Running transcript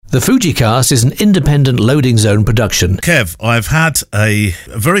The FujiCast is an independent Loading Zone production. Kev, I've had a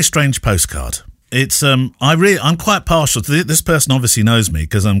very strange postcard. It's I'm quite partial to this person. Obviously knows me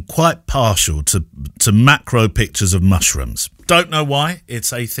because I'm quite partial to macro pictures of mushrooms. Don't know why.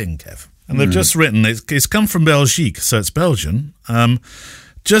 It's a thing, Kev. And they've just written it's come from Belgique, so it's Belgian.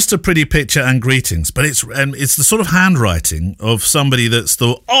 Just a pretty picture and greetings, but it's the sort of handwriting of somebody that's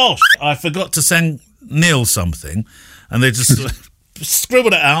thought, oh, I forgot to send Neil something, and they just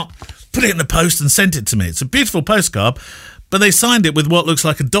scribbled it out, put it in the post, and sent it to me. It's a beautiful postcard, but they signed it with what looks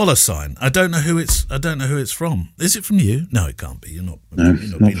like a $sign. I don't know who it's from. Is it from you? No, it can't be. You're not. No,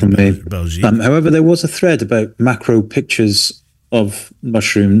 not from me. However, there was a thread about macro pictures of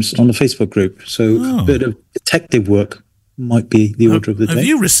mushrooms on the Facebook group, so a bit of detective work might be the order of the day. Have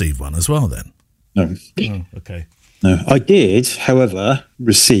you received one as well then? No. Oh, okay. No, I did, however,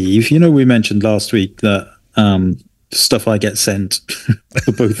 receive. You know, we mentioned last week that stuff I get sent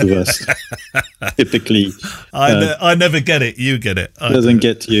for both of us. Typically, I never get it. You get it. Doesn't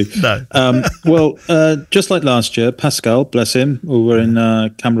get to you. No. Just like last year, Pascal, bless him, over in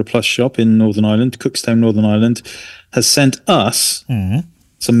Camera Plus shop in Northern Ireland, Cookstown, Northern Ireland, has sent us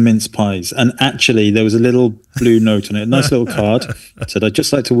some mince pies. And actually, there was a little blue note on it, a nice little card. It said, "I'd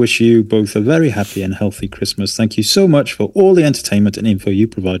just like to wish you both a very happy and healthy Christmas. Thank you so much for all the entertainment and info you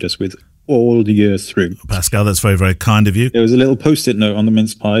provide us with all the year through." Pascal, that's very, very kind of you. There was a little post-it note on the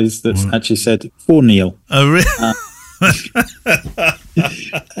mince pies that actually said, "For Neil." Oh, really?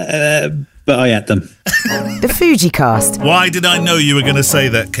 But I ate them. The FujiCast. Why did I know you were going to say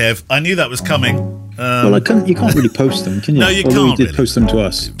that, Kev? I knew that was coming. Well, you can't really post them, can you? No, you Although can't. You did post them to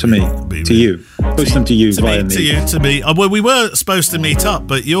us, to me, to you. Post them to you via me. To me. Well, we were supposed to meet up,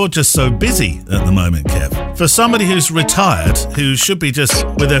 but you're just so busy at the moment, Kev. For somebody who's retired, who should be just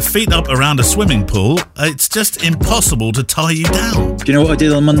with their feet up around a swimming pool, it's just impossible to tie you down. Do you know what I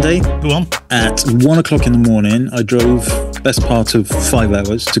did on Monday? Go on. At 1 o'clock in the morning, I drove best part of 5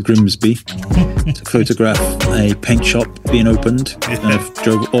 hours to Grimsby to photograph a paint shop being opened. Yeah. And I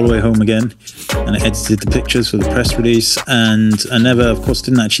drove all the way home again, and I edited the pictures for the press release, and I never, of course,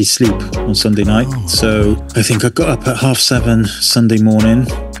 didn't actually sleep on Sunday night. So I think I got up at 7:30 Sunday morning,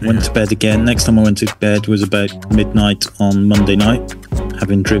 went to bed again. Next time I went to bed was about midnight on Monday night,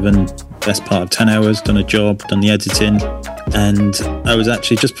 having driven best part of 10 hours, done a job, done the editing, and I was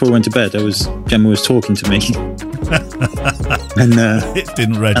actually, just before I went to bed, Gemma was talking to me. And it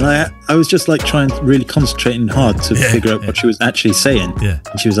didn't read. And I was just like really concentrating hard to figure out what she was actually saying. Yeah.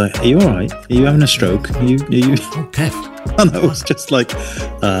 And she was like, "Are you all right? Are you having a stroke? Are you?" Okay. And I was just like,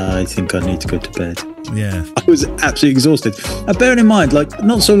 I think I need to go to bed. Yeah. I was absolutely exhausted. Bearing in mind, like,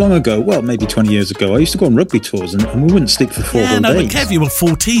 not so long ago, well, maybe 20 years ago, I used to go on rugby tours and we wouldn't sleep for 4 whole days. But Kev, you were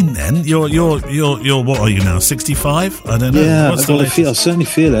 14 then. You're what are you now? 65? I don't know. Yeah, I certainly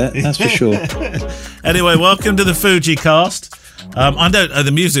feel it. That's for sure. Anyway, welcome to the FujiCast. I know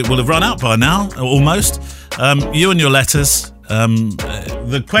the music will have run out by now, almost. You and your letters.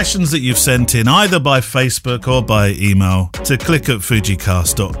 The questions that you've sent in either by Facebook or by email to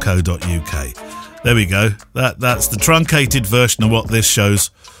click@fujicast.co.uk. There we go. That's the truncated version of what this show's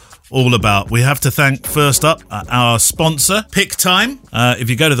all about. We have to thank first up our sponsor, PickTime. If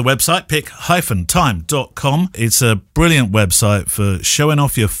you go to the website, pick-time.com, it's a brilliant website for showing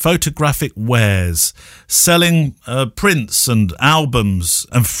off your photographic wares, selling prints and albums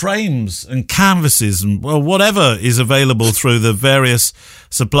and frames and canvases and whatever is available through the various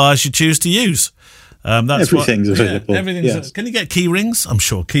suppliers you choose to use. Everything's available. Everything's. Yes. Can you get key rings? I'm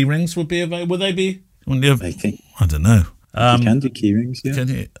sure key rings would be available. Would they be? I think. I don't know. You can do key rings, yeah.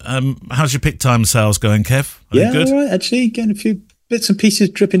 How's your PickTime sales going, Kev? Are they good? All right, actually. Getting a few bits and pieces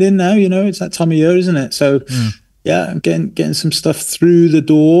dripping in now, it's that time of year, isn't it? So, I'm getting some stuff through the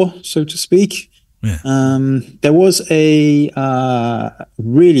door, so to speak. Yeah. There was a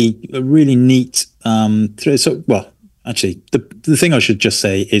really neat actually, the thing I should just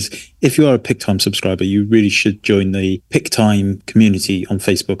say is, if you are a PickTime subscriber, you really should join the PickTime community on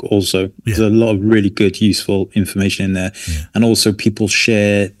Facebook also. Yeah. There's a lot of really good, useful information in there. Yeah. And also people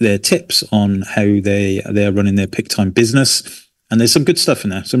share their tips on how they are running their PickTime business. And there's some good stuff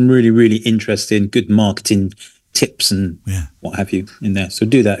in there. Some really, really interesting, good marketing tips and what have you in there. So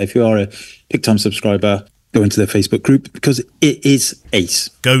do that. If you are a PickTime subscriber, go into their Facebook group because it is ace.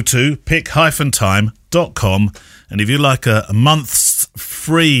 Go to pick-time.com. And if you like a month's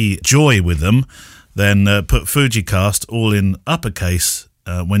free joy with them, then put FujiCast all in uppercase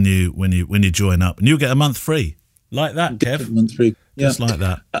when you join up, and you'll get a month free. Like that, Kev. A month free. Just like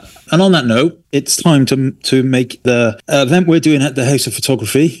that. And on that note, it's time to make the event we're doing at the House of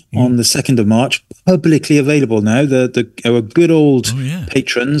Photography on the 2nd of March publicly available now. Our good old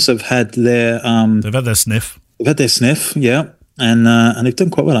patrons have had their... They've had their sniff. They've had their sniff, yeah. And they've done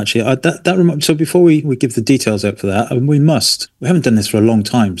quite well, actually. So before we give the details out for that, we haven't done this for a long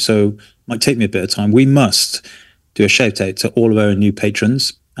time, so it might take me a bit of time. We must do a shout out to all of our new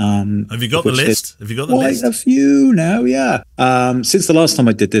patrons. Have you got the list? Have you got the list? Quite a few now, yeah. Since the last time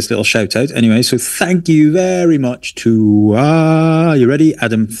I did this little shout out, anyway. So thank you very much to you ready?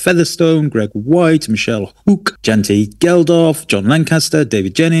 Adam Featherstone, Greg White, Michelle Hook, Janty Geldof, John Lancaster,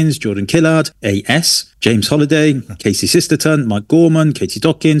 David Jennings, Jordan Killard, A.S., James Holiday, Casey Sisterton, Mike Gorman, Katie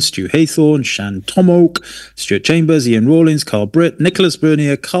Dawkins, Stu Haythorne, Shan Tomoke, Stuart Chambers, Ian Rawlins, Carl Britt, Nicholas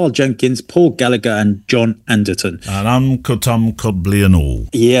Bernier, Carl Jenkins, Paul Gallagher, and John Anderton. And Uncle Tom Cobley and all.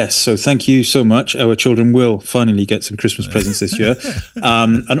 Yes, so thank you so much. Our children will finally get some Christmas presents this year.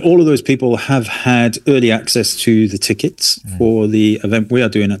 And all of those people have had early access to the tickets for the event we are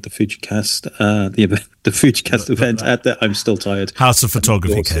doing at the FujiCast, the FujiCast event at the, I'm still tired. House of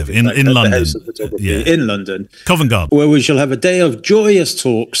Photography, Kev, in London. House of Photography in London. Covent Garden. Where we shall have a day of joyous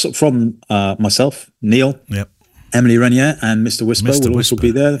talks from myself, Neil, Emily Renier, and Mr. Whisper will also be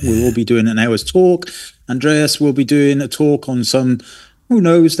there. We'll all be doing an hour's talk. Andreas will be doing a talk on some... Who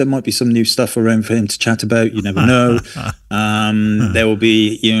knows? There might be some new stuff around for him to chat about. You never know. There will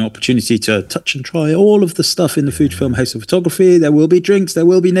be, opportunity to touch and try all of the stuff in the Fujifilm House of Photography. There will be drinks. There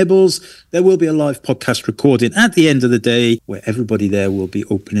will be nibbles. There will be a live podcast recording at the end of the day where everybody there will be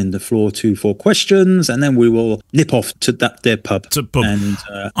opening the floor for questions, and then we will nip off to their pub and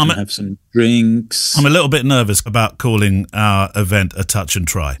have some drinks. I'm a little bit nervous about calling our event a touch and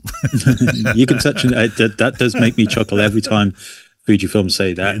try. You can touch and that does make me chuckle every time. Fujifilm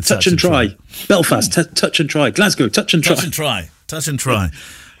say that. Touch and try. Belfast, touch and try. Glasgow, touch and try. Touch and try.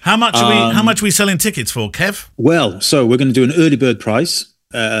 How much are we selling tickets for, Kev? Well, so we're going to do an early bird price,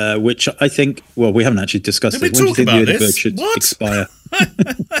 which I think, we haven't actually discussed Did this. we When do you talk think the about early this? bird should expire?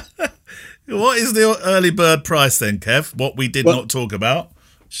 What is the early bird price then, Kev? What we did not talk about?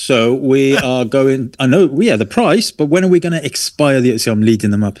 So we are going, I know, the price, but when are we going to expire I'm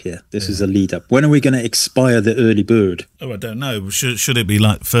leading them up here. This is a lead up. When are we going to expire the early bird? Oh, I don't know. Should it be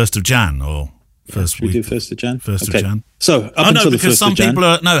like 1st of Jan or first week? We do 1st of Jan? 1st of Jan. So up until the 1st some of Jan. people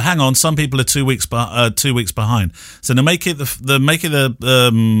are, hang on, some people are 2 weeks behind. So to make it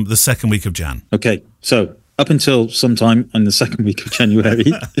the second week of Jan. Okay. So up until sometime in the second week of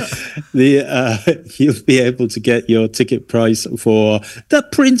January, you'll be able to get your ticket price for the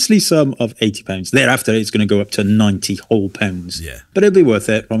princely sum of £80. Thereafter, it's going to go up to 90 whole pounds. Yeah. But it'll be worth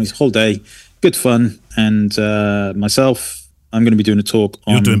it. Promise. Whole day, good fun. And myself, I'm going to be doing a talk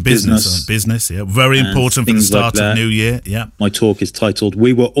on You're doing business, yeah. Very important for the start of New Year, yeah. My talk is titled,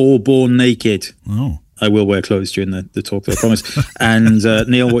 We Were All Born Naked. Oh. I will wear clothes during the talk, I promise. And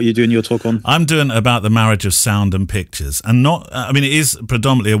Neil, what are you doing your talk on? I'm doing about the marriage of sound and pictures, and it is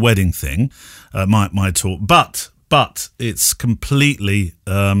predominantly a wedding thing, my talk, but it's completely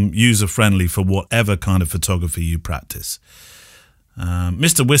user friendly for whatever kind of photography you practice.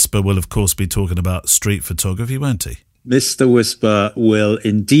 Mr. Whisper will, of course, be talking about street photography, won't he? Mr. Whisper will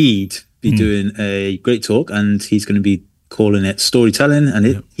indeed be doing a great talk, and he's going to be calling it storytelling,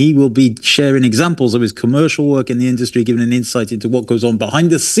 and he will be sharing examples of his commercial work in the industry, giving an insight into what goes on behind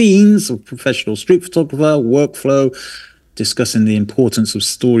the scenes of professional street photographer workflow, discussing the importance of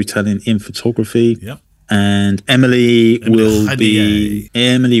storytelling in photography. Yep. And Emily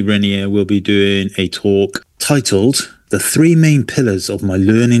Renier will be doing a talk titled The 3 Main Pillars of My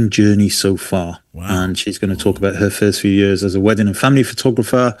Learning Journey So Far. Wow. And she's going to talk about her first few years as a wedding and family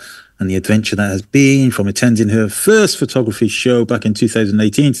photographer and the adventure that has been from attending her first photography show back in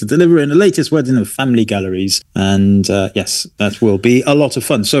 2018 to delivering the latest wedding and family galleries. And yes, that will be a lot of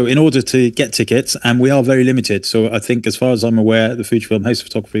fun. So in order to get tickets, and we are very limited, so I think as far as I'm aware, the Fujifilm House of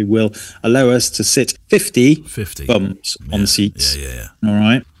Photography will allow us to sit 50 bums on the seats. Yeah. All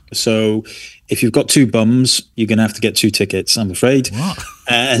right. So if you've got 2 bums, you're going to have to get 2 tickets, I'm afraid. What?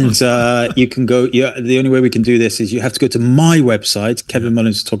 And you can go, the only way we can do this is you have to go to my website,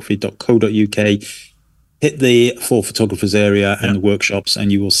 kevinmullinsphotography.co.uk, hit the For Photographers area and the workshops, and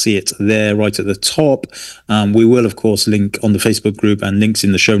you will see it there right at the top. We will, of course, link on the Facebook group and links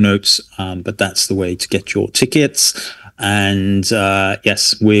in the show notes, but that's the way to get your tickets. And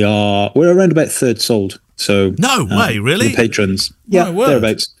yes, we're around about third sold. So no way, really? The patrons. Yeah,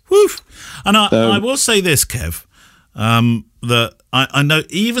 thereabouts. Woof. And I will say this, Kev, that I know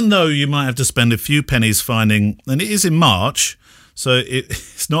even though you might have to spend a few pennies finding, and it is in March, So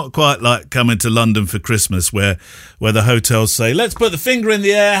it's not quite like coming to London for Christmas where the hotels say, let's put the finger in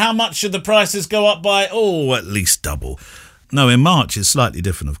the air. How much should the prices go up by? Oh, at least double. No, in March it's slightly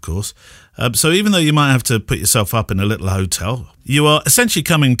different, of course. So even though you might have to put yourself up in a little hotel, you are essentially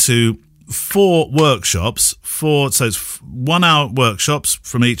coming to 4 workshops, so it's 1 hour workshops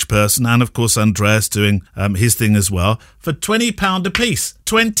from each person, and of course Andreas doing his thing as well, for £20 a piece.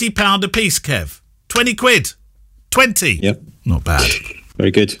 £20 a piece, Kev. 20 quid. 20. Yep. Not bad.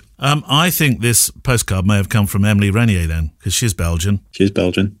 Very good. I think this postcard may have come from Emily Renier then, because she's Belgian. She's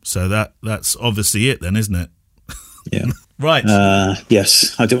Belgian. So that's obviously it then, isn't it? Yeah. Right.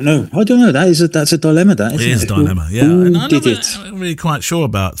 Yes. I don't know. That's a dilemma, that, isn't it? It is a dilemma, yeah. Who did it? I'm not really quite sure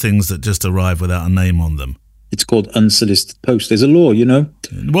about things that just arrive without a name on them. It's called unsolicited post. There's a law, you know,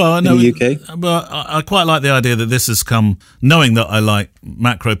 well, I know, in the UK. Well, I quite like the idea that this has come knowing that I like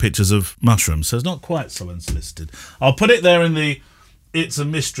macro pictures of mushrooms, so it's not quite so unsolicited. I'll put it there in the it's a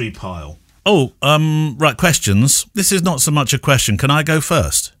mystery pile. Oh, right, questions. This is not so much a question. Can I go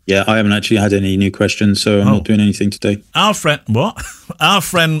first? Yeah, I haven't actually had any new questions, so I'm not doing anything today. Our friend, what? Our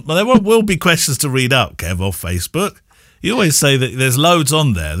friend, well, there will be questions to read out, Kev, off Facebook. You always say that there's loads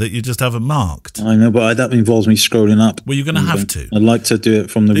on there that you just haven't marked. I know, but that involves me scrolling up. Well, you're going to have to. I'd like to do it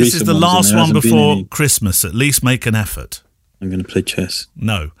from the recent ones. This is the last one before Christmas. At least make an effort. I'm going to play chess.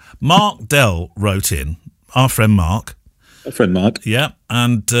 No. Mark Dell wrote in, our friend Mark. A friend Mark. Yeah,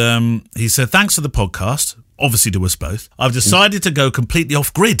 and he said, thanks for the podcast, obviously to us both. I've decided to go completely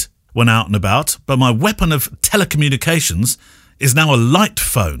off-grid when out and about, but my weapon of telecommunications is now a light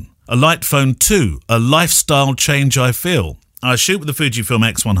phone. A light phone 2, a lifestyle change I feel. I shoot with the Fujifilm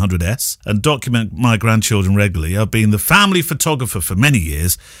X100S and document my grandchildren regularly. I've been the family photographer for many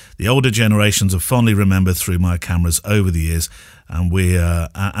years. The older generations have fondly remembered through my cameras over the years, and we are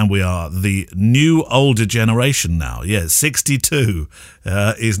the new older generation now. Yeah, 62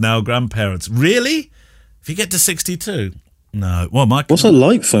 is now grandparents. Really? If you get to 62? No. Well, what's a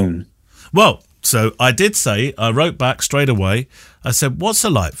light phone? Well, so I did say, I wrote back straight away. I said, what's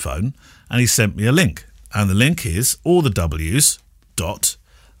a light phone? And he sent me a link. And the link is all the W's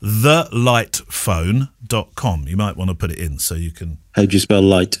thelightphone.com. You might want to put it in so you can... How do you spell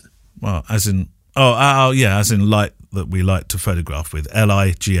light? Well, as in... as in light that we like to photograph with.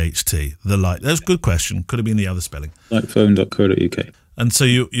 L-I-G-H-T. The light. That's a good question. Could have been the other spelling. Lightphone.co.uk. And so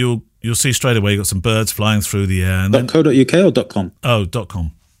you'll see straight away you've got some birds flying through the air. And .co.uk or .com? Oh,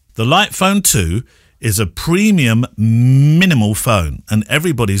 .com. The Light Phone 2 is a premium minimal phone, and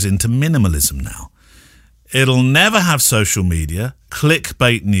everybody's into minimalism now. It'll never have social media,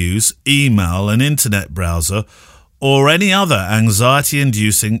 clickbait news, email, an internet browser, or any other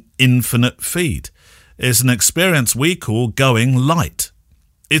anxiety-inducing infinite feed. It's an experience we call going light.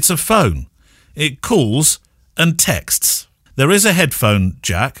 It's a phone. It calls and texts. There is a headphone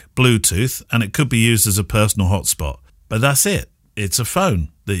jack, Bluetooth, and it could be used as a personal hotspot. But that's it. It's a phone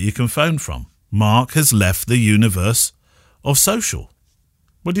that you can phone from. Mark has left the universe of social.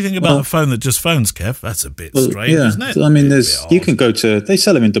 What do you think about a phone that just phones, Kev? That's a bit strange, isn't it? I mean, you can go to... They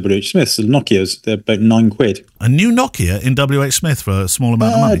sell them in WH Smith's, the Nokias. They're about £9. A new Nokia in WH Smith for a small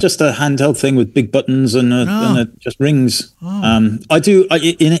amount of money? Just a handheld thing with big buttons and it just rings.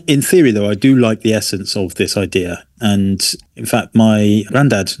 In theory, though, I do like the essence of this idea. And in fact, my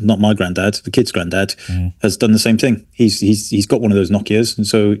granddad, not my granddad, the kid's granddad, has done the same thing. He's got one of those Nokias, and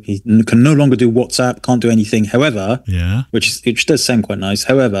so he can no longer do WhatsApp, can't do anything. However, which does sound quite nice.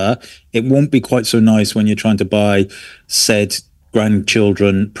 However, it won't be quite so nice when you're trying to buy said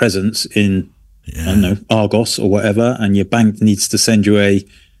grandchildren presents in, I don't know, Argos or whatever, and your bank needs to send you a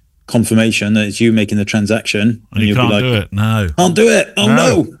confirmation that it's you making the transaction. And you can't do it, no. Can't do it, oh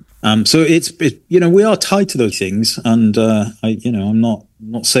no. So it's we are tied to those things, and I'm not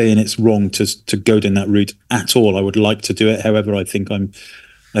saying it's wrong to go down that route at all. I would like to do it. However, I think I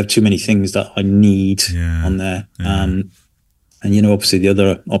have too many things that I need on there. And obviously the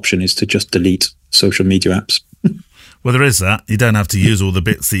other option is to just delete social media apps. Well, there is that. You don't have to use all the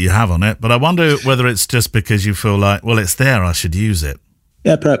bits that you have on it, but I wonder whether it's just because you feel like, well, it's there, I should use it.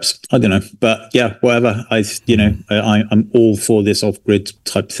 Yeah, perhaps. I don't know. But yeah, whatever. I'm all for this off-grid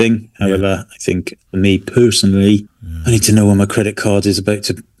type thing. However, I think for me personally, I need to know when my credit card is about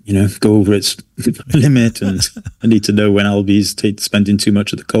to, go over its limit, and I need to know when I'll be spending too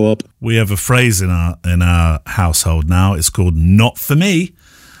much at the co-op. We have a phrase in our household now. It's called "not for me,"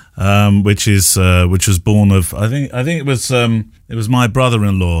 which was born of I think it was my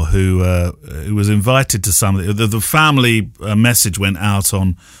brother-in-law who was invited to something. The family message went out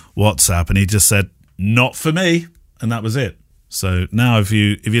on WhatsApp, and he just said "not for me," and that was it. So now if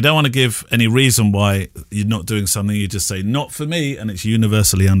you don't want to give any reason why you're not doing something, you just say, not for me, and it's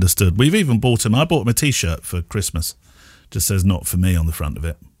universally understood. We've even I bought him a T-shirt for Christmas. Just says not for me on the front of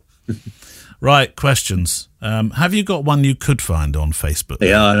it. Right, questions. Have you got one you could find on Facebook?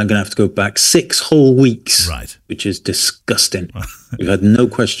 Yeah, and I'm going to have to go back 6 whole weeks. Right. Which is disgusting. We've had no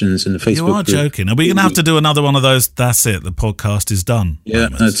questions in the Facebook You are group. joking. Are we going to have to do another one of those, that's it, the podcast is done? Yeah,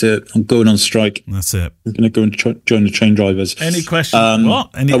 moments? that's it. I'm going on strike. That's it. I'm going to go and join the train drivers. Any questions?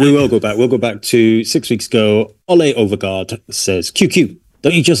 What? We will go back. We'll go back to 6 weeks ago. Ole Overgaard says, QQ.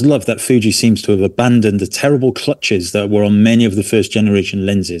 Don't you just love that Fuji seems to have abandoned the terrible clutches that were on many of the first generation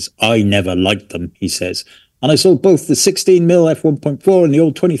lenses? I never liked them, he says. And I sold both the 16mm f1.4 and the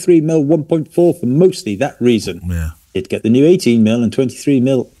old 23mm 1.4 for mostly that reason. Yeah. You'd get the new 18mm and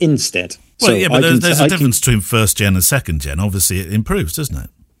 23mm instead. Well, yeah, but there's a difference between first gen and second gen. Obviously, it improves, doesn't it?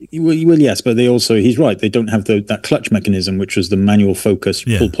 Well, yes, but he's right. They don't have that clutch mechanism, which was the manual focus,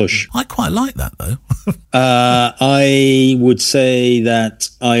 pull push. I quite like that, though. I would say that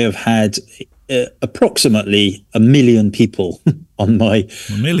I have had approximately 1 million people on my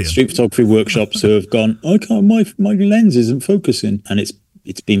street photography workshops who have gone, my lens isn't focusing. And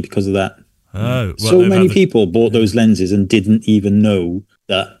it's been because of that. Oh, so many people bought those lenses and didn't even know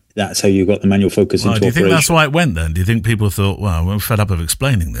that that's how you got the manual focus into operation. Do you think that's why it went then? Do you think people thought, well, we're fed up of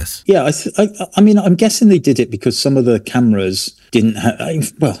explaining this? Yeah, I mean, I'm guessing they did it because some of the cameras didn't have...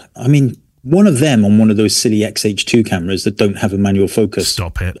 one of them on one of those silly XH2 cameras that don't have a manual focus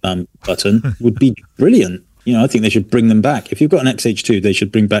button would be brilliant. I think they should bring them back. If you've got an XH2, they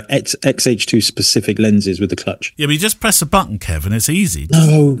should bring back XH2 specific lenses with the clutch. Yeah, but you just press a button, Kev, and it's easy.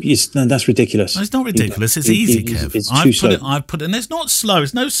 No, that's ridiculous. No, it's not ridiculous. It's easy, Kev. It's too slow. I've put it, and it's not slow.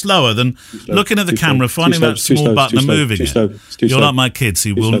 It's no slower than looking at the camera, finding that small button and moving it. You're like my kids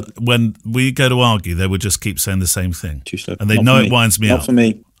who will, when we go to argue, they would just keep saying the same thing. Too slow. And they know it winds me up. Not for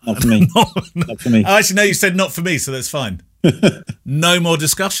me. Not for me. Not for me. Actually, no, you said not for me, so that's fine. No more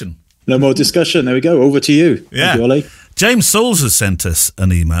discussion. No more discussion. There we go. Over to you. Yeah. Thank you, Ollie. James Sauls has sent us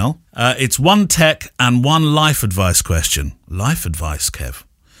an email. It's one tech and one life advice question. Life advice, Kev.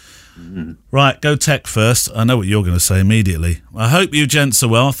 Right, go tech first. I know what you're going to say immediately. I hope you gents are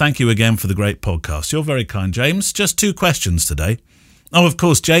well. Thank you again for the great podcast. You're very kind, James. Just 2 questions today. Oh, of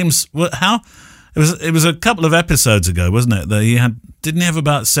course, James. How? It was a couple of episodes ago, wasn't it? That didn't he have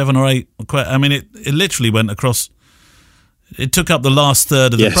about 7 or 8? I mean, it literally went across. It took up the last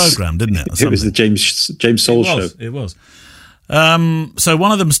third of the programme, didn't it? It was the James Soul show. It was. So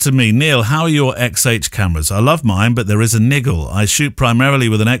one of them's to me. Neil, how are your XH cameras? I love mine, but there is a niggle. I shoot primarily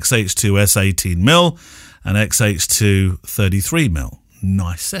with an XH2S 18mm and XH2 33mm.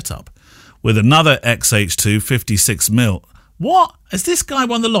 Nice setup. With another XH2 56mm. What? Has this guy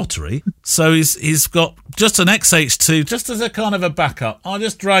won the lottery? So he's got just an XH2, just as a kind of a backup. I'll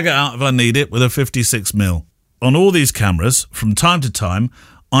just drag it out if I need it with a 56mm. On all these cameras, from time to time,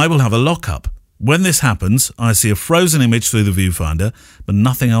 I will have a lockup. When this happens, I see a frozen image through the viewfinder, but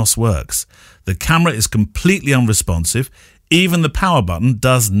nothing else works. The camera is completely unresponsive. Even the power button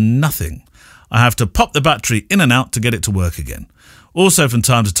does nothing. I have to pop the battery in and out to get it to work again. Also, from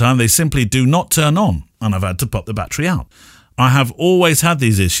time to time, they simply do not turn on, and I've had to pop the battery out. I have always had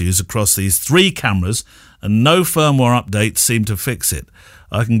these issues across these 3 cameras, and no firmware updates seem to fix it.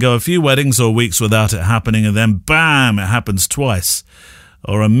 I can go a few weddings or weeks without it happening, and then bam, it happens twice.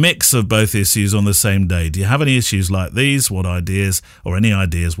 Or a mix of both issues on the same day. Do you have any issues like these? What ideas, or any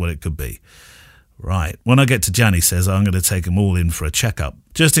ideas what it could be? Right. When I get to Jan, he says, I'm going to take them all in for a checkup.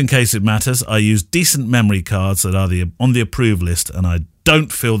 Just in case it matters, I use decent memory cards that are on the approved list, and I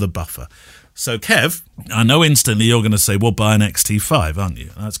don't fill the buffer. So, Kev, I know instantly you're going to say, well, buy an XT5, aren't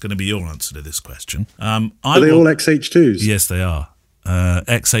you? That's going to be your answer to this question. Are they all XH2s? Yes, they are.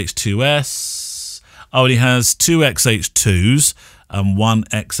 XH2S. Oh, he has 2 XH2s and 1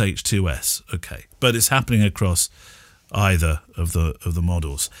 XH2S. Okay, but it's happening across either of the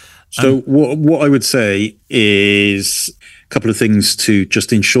models. So what I would say is a couple of things to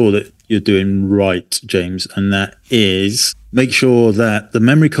just ensure that you're doing right, James, and that is make sure that the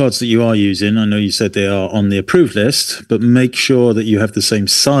memory cards that you are using, I know you said they are on the approved list, but make sure that you have the same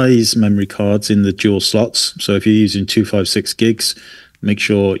size memory cards in the dual slots. So if you're using 256 gigs, make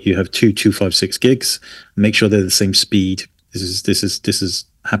sure you have 256 gigs. Make sure they're the same speed. This has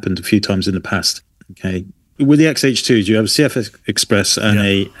happened a few times in the past. Okay. With the XH2s, you have a CF Express and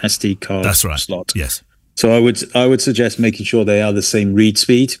a SD card slot. Yes. So I would suggest making sure they are the same read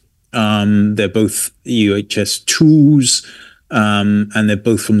speed. They're both UHS 2s, and they're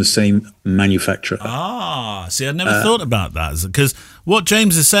both from the same manufacturer. See, I never thought about that, because what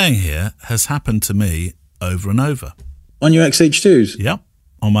James is saying here has happened to me over and over. On your XH2s? Yep.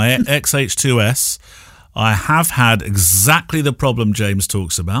 On my XH2S, I have had exactly the problem James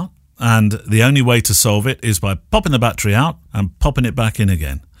talks about. And the only way to solve it is by popping the battery out and popping it back in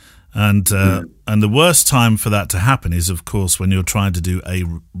again. And the worst time for that to happen is, of course, when you're trying to do a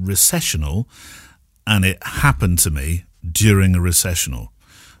recessional, and it happened to me during a recessional.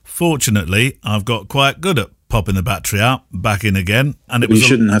 Fortunately, I've got quite good at popping the battery out, back in again, and it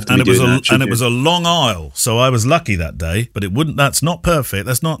was a long aisle, so I was lucky that day. But it wouldn't. That's not perfect.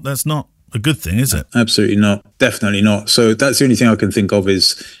 That's not a good thing, is it? Absolutely not. Definitely not. So that's the only thing I can think of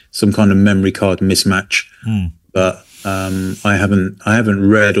is some kind of memory card mismatch. But I haven't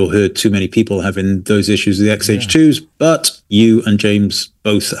read or heard too many people having those issues with the XH2s. But you and James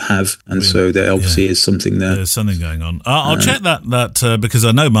both have, and so there obviously is something there. There's something going on. I'll check that because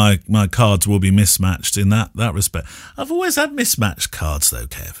I know my cards will be mismatched in that respect. I've always had mismatched cards though,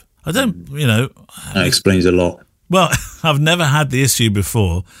 Kev. I don't, That explains a lot. Well, I've never had the issue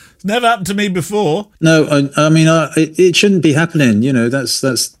before. It's never happened to me before. No, I mean, it shouldn't be happening. That's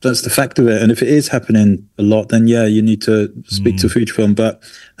the fact of it. And if it is happening a lot, then yeah, you need to speak to Fujifilm. But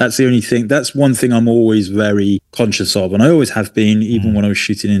that's the only thing. That's one thing I'm always very conscious of, and I always have been, even when I was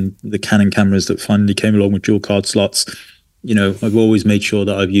shooting in the Canon cameras that finally came along with dual card slots. I've always made sure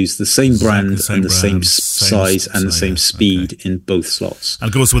that I've used the same brand and the same size and the same speed in both slots. And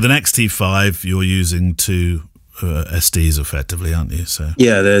of course, with an XT5, you're using two SDs effectively, aren't you? So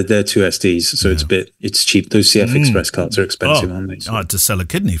yeah, they're two SDs, so it's cheap. Those CF Express cards are expensive, aren't they? So. I had to sell a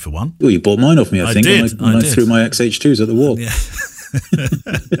kidney for one. Well, you bought mine off me, I think. When I threw my XH2s at the wall. Yeah.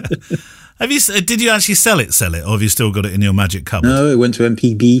 Did you actually sell it, or have you still got it in your magic cupboard? No, it went to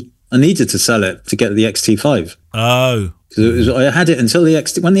MPB. I needed to sell it to get the XT5. Oh. Because I had it until when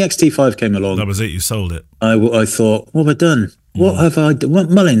the XT5 came along. That was it, you sold it. I thought, what have I done? What have I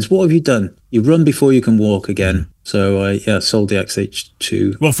done? Mullins, what have you done? You run before you can walk again. So I sold the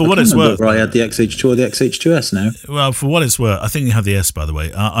XH2. Well, for what it's worth, I had the XH2 or the XH2S now. Well, for what it's worth, I think you have the S, by the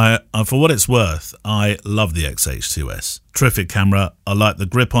way. For what it's worth, I love the XH2S. Terrific camera. I like the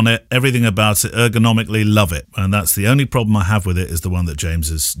grip on it. Everything about it, ergonomically, love it. And that's the only problem I have with it is the one that James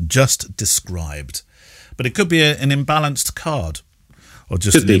has just But it could be an imbalanced card, or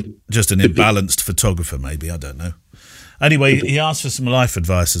just an imbalanced photographer, maybe. I don't know. Anyway, he asked for some life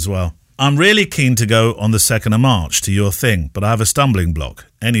advice as well. I'm really keen to go on the 2nd of March to your thing, but I have a stumbling block.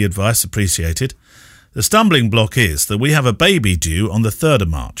 Any advice appreciated? The stumbling block is that we have a baby due on the 3rd of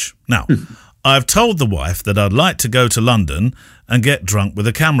March. Now, I've told the wife that I'd like to go to London and get drunk with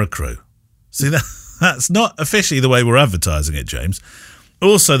a camera crew. See, that's not officially the way we're advertising it, James.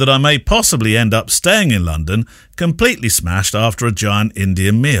 Also, that I may possibly end up staying in London, completely smashed after a giant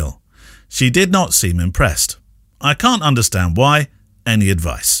Indian meal. She did not seem impressed. I can't understand why. Any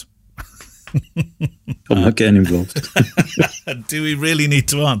advice? I'm not getting involved. Do we really need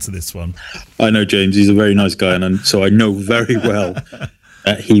to answer this one? I know James. He's a very nice guy, and so I know very well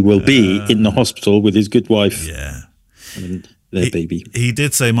that he will be in the hospital with his good wife. Yeah. And their baby. He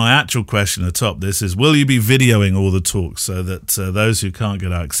did say my actual question atop this is, will you be videoing all the talks so that those who can't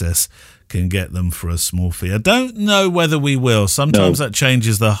get access can get them for a small fee? I don't know whether we will. Sometimes that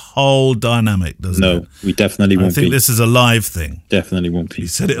changes the whole dynamic, doesn't it? No, we definitely won't be. I think this is a live thing. Definitely won't be. He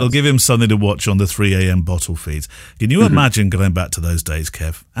said it'll give him something to watch on the 3 a.m. bottle feeds. Can you imagine going back to those days,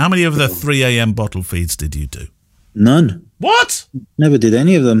 Kev? How many of the 3 a.m. bottle feeds did you do? None. What? Never did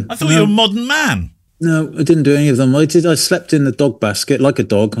any of them. I thought you were a modern man. No, I didn't do any of them. I slept in the dog basket, like a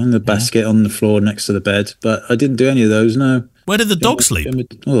dog, on the basket on the floor next to the bed. But I didn't do any of those, no. Where did the dog sleep?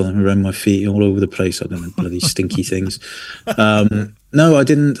 Around my feet, all over the place. I don't know, bloody stinky things. No, I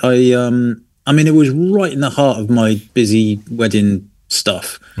didn't. I mean, it was right in the heart of my busy wedding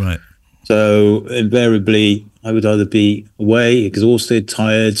stuff. Right. So invariably, I would either be away, exhausted,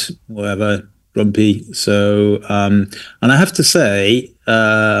 tired, whatever, grumpy. So, and I have to say,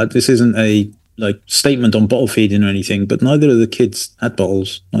 this isn't a statement on bottle feeding or anything, but neither of the kids had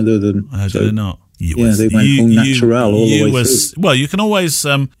bottles. Neither of them. I do not. They went all natural all the way through. Well, you can always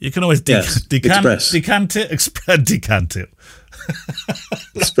decant it.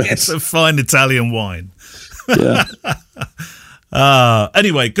 It's a fine Italian wine. Yeah.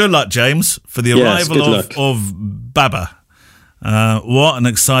 Anyway, good luck, James, for the arrival of Baba. What an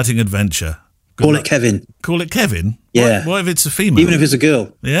exciting adventure. Call it Kevin. Call it Kevin? Yeah. What if it's a female? Even if it's a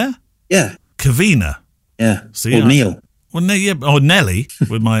girl. Yeah? Yeah. Kavina. Yeah. Or Neil. Well, or Nelly,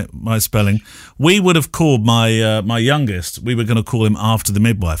 with my spelling. We would have called my youngest. We were going to call him after the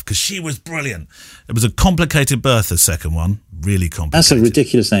midwife because she was brilliant. It was a complicated birth, the second one, really complicated. That's a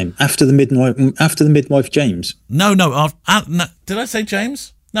ridiculous name. After the midwife James. No. Did I say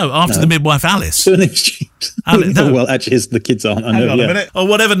James? No, after the midwife, Alice. Surname's James. No. Well, actually, the kids aren't. I know, Hang on yeah. a minute. Or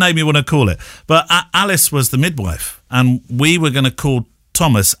whatever name you want to call it. But Alice was the midwife. And we were going to call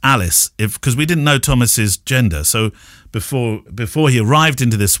Thomas Alice because we didn't know Thomas's gender. So before he arrived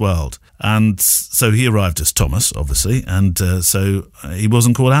into this world, and so he arrived as Thomas, obviously, and so he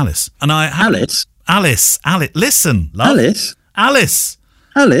wasn't called Alice. And Alice? Alice. Listen, love. Alice.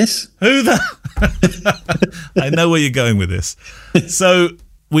 Who the... I know where you're going with this. So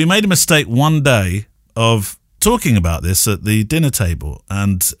we made a mistake one day of talking about this at the dinner table,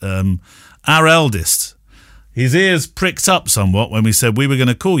 and our eldest, his ears pricked up somewhat when we said we were going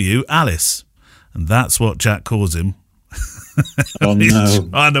to call you Alice, and that's what Jack calls him. Oh no!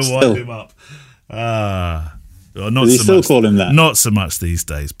 Trying to wind him up. Not Does he so still much, call him that? Not so much these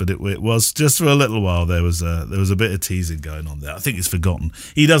days, but it was just for a little while. There was a bit of teasing going on there. I think he's forgotten.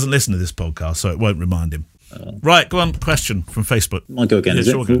 He doesn't listen to this podcast, so it won't remind him. Right, go on. Question from Facebook. I'll go again. Yeah, Is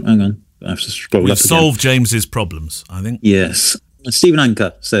it? sure, Oh, hang on. I have to scroll We've up again. solved James's problems, I think. Yes. Stephen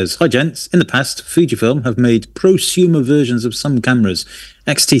Anker says, "Hi gents, in the past, Fujifilm have made prosumer versions of some cameras,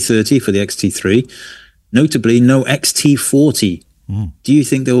 XT30 for the XT3, notably no XT40. Do you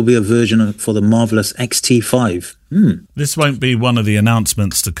think there will be a version for the marvellous XT5? This won't be one of the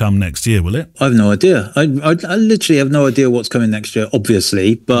announcements to come next year, will it? I have no idea. I literally have no idea what's coming next year,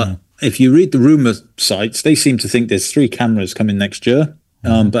 obviously, but if you read the rumour sites, they seem to think there's 3 cameras coming next year.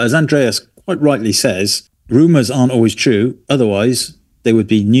 But as Andreas quite rightly says, rumours aren't always true. Otherwise, they would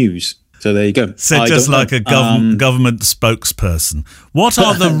be news. So there you go. Said just like a government spokesperson. What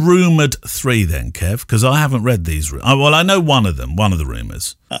are the rumoured 3 then, Kev? Because I haven't read these. Well, I know one of them, one of the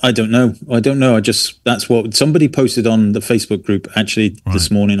rumours. I don't know. That's what somebody posted on the Facebook group actually this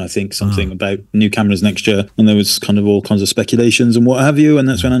morning, I think, something about new cameras next year. And there was kind of all kinds of speculations and what have you. And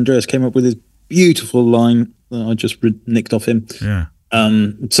that's when Andreas came up with his beautiful line that I just nicked off him. Yeah.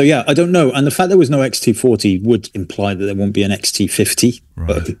 So yeah, I don't know. And the fact there was no XT40 would imply that there won't be an XT50,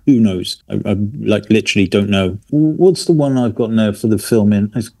 but who knows? I like literally don't know. What's the one I've got now for the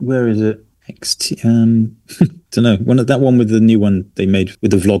filming? Where is it? XT, don't know. That one with the new one they made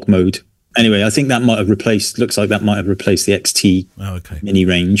with the vlog mode. Anyway, I think that might have replaced the XT mini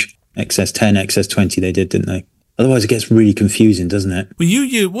range. XS10, XS20 they did, didn't they? Otherwise, it gets really confusing, doesn't it?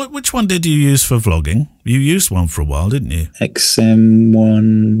 Well, which one did you use for vlogging? You used one for a while, didn't you?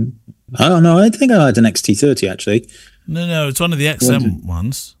 XM1. Oh, no, I think I had an XT30, actually. No, it's one of the XM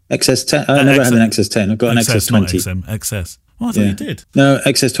ones. XS10. I never had an XS10. I've got an XS20. Not XM, XS. Oh, I thought you did. No,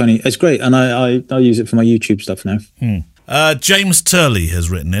 XS20. It's great, and I use it for my YouTube stuff now. James Turley has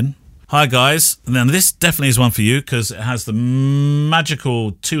written in. Hi guys, now this definitely is one for you because it has the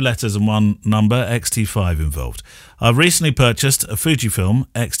magical 2 letters and 1 number XT5 involved. I've recently purchased a Fujifilm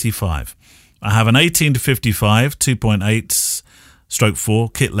XT5. I have an 18-55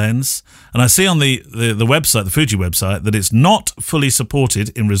 2.8/4 kit lens, and I see on the website, the Fuji website, that it's not fully supported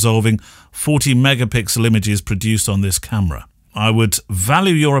in resolving 40 megapixel images produced on this camera. I would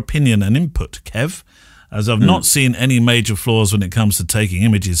value your opinion and input, Kev, as I've not seen any major flaws when it comes to taking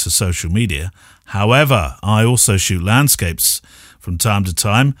images for social media. However, I also shoot landscapes from time to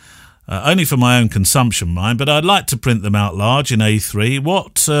time, only for my own consumption, mind, but I'd like to print them out large in A3.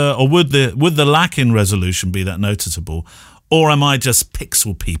 Would the lack in resolution be that noticeable, or am I just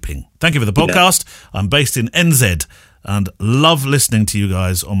pixel peeping? Thank you for the podcast. Yeah. I'm based in NZ and love listening to you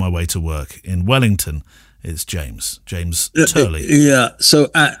guys on my way to work in Wellington. It's James Turley. Yeah,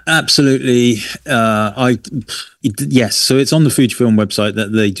 so absolutely. Yes, so it's on the Fujifilm website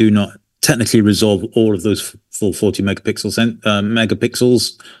that they do not technically resolve all of those full 40 megapixels,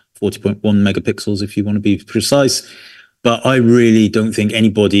 40.1 megapixels if you want to be precise. But I really don't think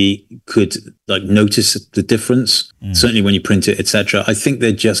anybody could notice the difference. Certainly when you print it, etc. I think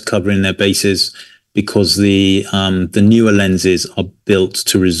they're just covering their bases, because the newer lenses are built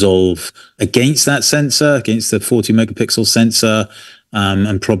to resolve against that sensor, against the 40 megapixel sensor,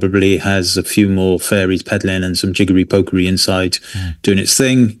 and probably has a few more fairies peddling and some jiggery pokery inside doing its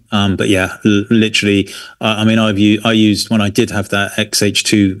thing. But yeah, literally, I used, when I did have that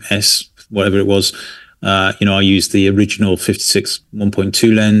XH2S, whatever it was, I used the original 56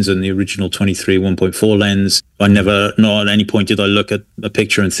 1.2 lens and the original 23 1.4 lens. Not at any point did I look at a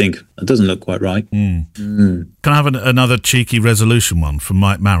picture and think, that doesn't look quite right. Can I have another cheeky resolution one from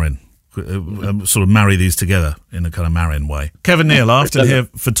Mike Marin? Sort of marry these together in a kind of Marin way. Kevin Neal, I often hear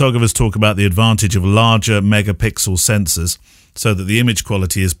photographers talk about the advantage of larger megapixel sensors so that the image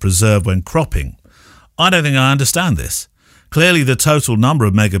quality is preserved when cropping. I don't think I understand this. Clearly, the total number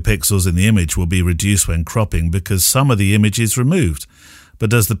of megapixels in the image will be reduced when cropping because some of the image is removed. But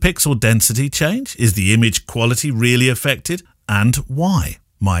does the pixel density change? Is the image quality really affected? And why?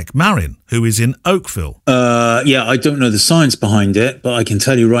 Mike Marin, who is in Oakville. Yeah, I don't know the science behind it, but I can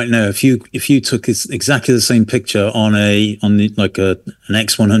tell you right now, if you took exactly the same picture on an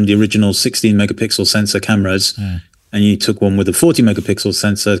X100, the original 16 megapixel sensor cameras, and you took one with a 40 megapixel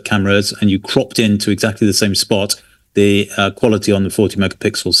sensor cameras, and you cropped into exactly the same spot, the quality on the 40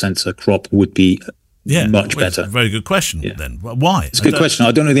 megapixel sensor crop would be much better. Very good question. Then why? It's a good question.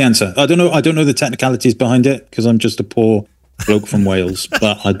 I don't know the answer. I don't know the technicalities behind it because I'm just a poor bloke from Wales.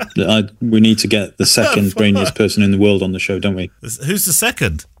 But we need to get the second brainiest person in the world on the show, don't we? Who's the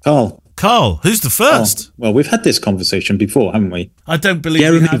second? Carl. Who's the first? Well, we've had this conversation before, haven't we? I don't believe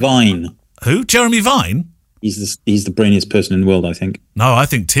Jeremy Vine. Who? Jeremy Vine? He's the brainiest person in the world, I think. No, I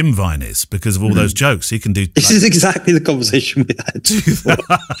think Tim Vine is because of all those jokes he can do. This is exactly the conversation we had.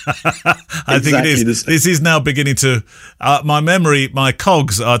 I think it is. This is now beginning to. My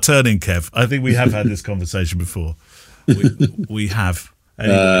cogs are turning, Kev. I think we have had this conversation before. We have.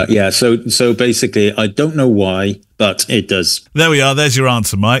 Anyway. So basically, I don't know why, but it does. There we are. There's your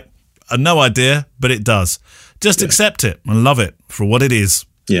answer, Mike. No idea, but it does. Just accept it and love it for what it is.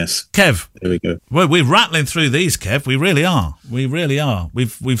 Yes. Kev. There we go. Well, we're rattling through these, Kev. We really are.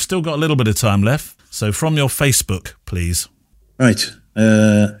 We've still got a little bit of time left. So from your Facebook, please. Right.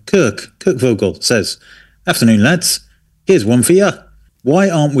 Kirk Vogel says, "Afternoon, lads. Here's one for you. Why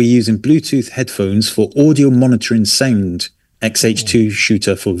aren't we using Bluetooth headphones for audio monitoring sound? XH2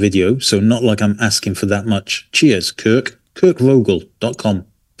 shooter for video, so not like I'm asking for that much. Cheers, Kirk. KirkVogel.com.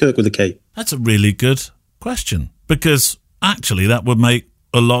 Kirk with a K." That's a really good question because actually that would make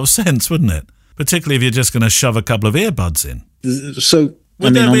a lot of sense, wouldn't it? Particularly if you're just going to shove a couple of earbuds in. So,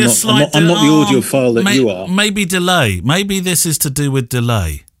 I'm not the audiophile that you are. Maybe delay. Maybe this is to do with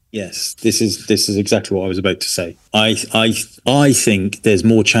delay. Yes, this is exactly what I was about to say. I think there's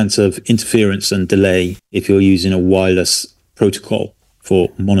more chance of interference and delay if you're using a wireless protocol for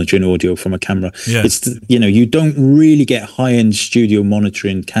monitoring audio from a camera. Yeah. You don't really get high-end studio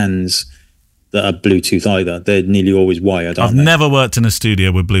monitoring cans that are Bluetooth either. They're nearly always wired, aren't they? I've never worked in a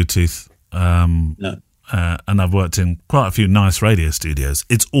studio with Bluetooth. No. And I've worked in quite a few nice radio studios.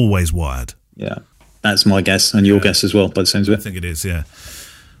 It's always wired. Yeah. That's my guess, and your guess as well, by the sounds of it. I think it is, yeah.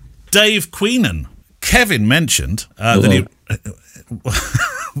 Dave Queenan. Kevin mentioned that he...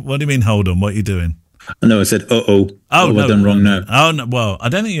 What do you mean, hold on? What are you doing? No, I said, Oh, what have I done wrong now? Oh, no, well, I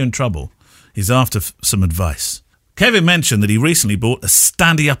don't think you're in trouble. He's after some advice. Kevin mentioned that he recently bought a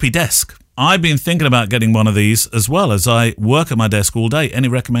standy-uppy desk. I've been thinking about getting one of these as well as I work at my desk all day. Any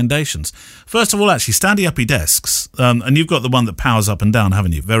recommendations? First of all, actually, standy-uppy desks, and you've got the one that powers up and down,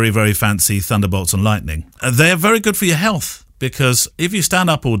 haven't you? Very, very fancy thunderbolts and lightning. They're very good for your health because if you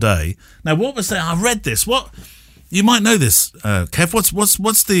stand up all day... Now, what was that? I read this. What... You might know this, Kev. What's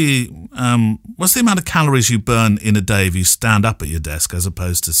the amount of calories you burn in a day if you stand up at your desk as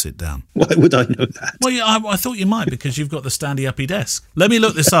opposed to sit down? Why would I know that? Well, yeah, I thought you might because you've got the standy-uppy desk. Let me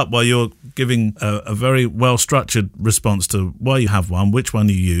look this up while you're giving a very well-structured response to why you have one, which one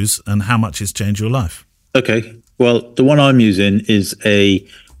you use, and how much it's changed your life. Okay. Well, the one I'm using is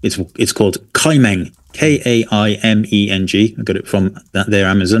it's called Kaimeng, Kaimeng. I got it from their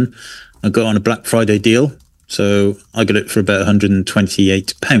Amazon. I got it on a Black Friday deal. So I got it for about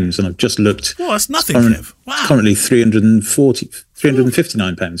 £128, and I've just looked. Well, that's nothing, Kev. Wow. Currently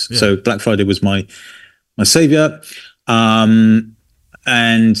 £359. Yeah. So Black Friday was my saviour, and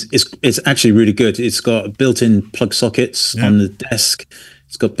it's actually really good. It's got built-in plug sockets on the desk.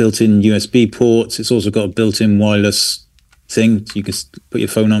 It's got built-in USB ports. It's also got a built-in wireless thing. You can put your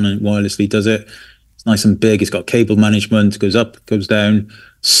phone on and it wirelessly does it. It's nice and big. It's got cable management. Goes up, goes down.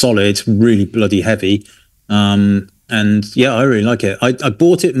 Solid, really bloody heavy. And yeah, I really like it. I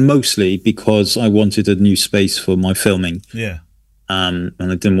bought it mostly because I wanted a new space for my filming. Yeah. And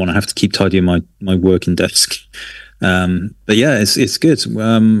I didn't want to have to keep tidying my working desk. But yeah, it's good.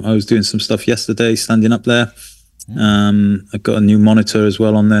 I was doing some stuff yesterday, standing up there. I've got a new monitor as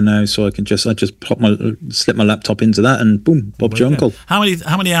well on there now, so I just slip my laptop into that, and boom, Bob's your uncle. How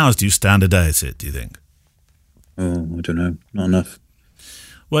many hours do you stand a day? Is it? Do you think? Oh, I don't know. Not enough.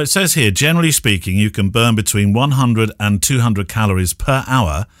 Well, it says here, generally speaking, you can burn between 100 and 200 calories per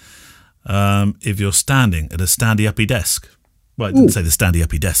hour if you're standing at a standy-uppy desk. Well, it didn't say the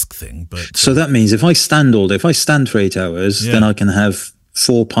standy-uppy desk thing, but... So that means if I stand all day, if I stand for 8 hours, then I can have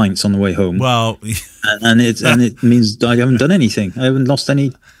 4 pints on the way home. Well... and it means I haven't done anything. I haven't lost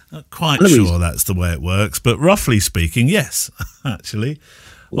any... Not quite sure that's the way it works, but roughly speaking, yes, actually.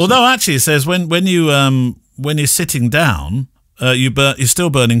 Awesome. Although, actually, it says when you're sitting down... you're still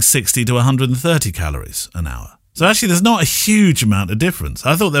burning 60 to 130 calories an hour. So actually, there's not a huge amount of difference.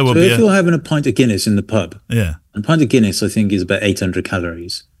 I thought there would So be. if you're having a pint of Guinness in the pub, Yeah. a pint of Guinness, I think, is about 800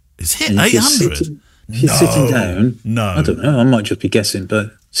 calories. Is it And if you're 800? If you're sitting down, No. I don't know. I might just be guessing,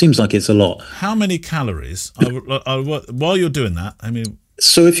 but seems like it's a lot. How many calories? While you're doing that, I mean,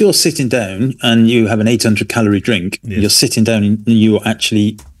 So if you're sitting down and you have an 800 calorie drink, you're sitting down and you're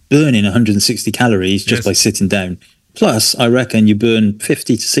actually burning 160 calories just by sitting down. Plus, I reckon you burn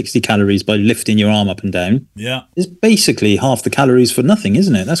 50 to 60 calories by lifting your arm up and down. yeah. It's basically half the calories for nothing,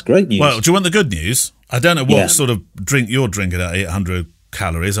 isn't it? That's great news. Well, do you want the good news? I don't know what sort of drink you're drinking at 800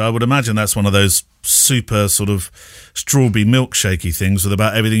 calories. I would imagine that's one of those super sort of strawberry milkshakey things with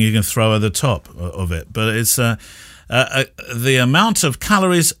about everything you can throw at the top of it. But it's the amount of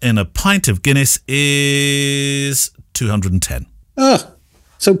calories in a pint of Guinness is 210. Oh,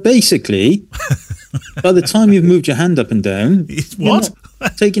 so basically, by the time you've moved your hand up and down, you're What?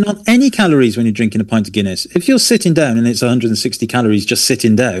 not taking on any calories when you're drinking a pint of Guinness. If you're sitting down and it's 160 calories just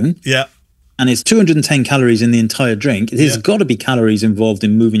sitting down, Yeah. and it's 210 calories in the entire drink, there's got to be calories involved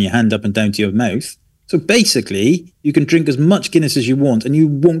in moving your hand up and down to your mouth. So basically, you can drink as much Guinness as you want, and you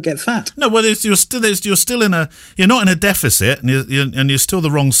won't get fat. No, well, you're still in a, you're not in a deficit, and you're still the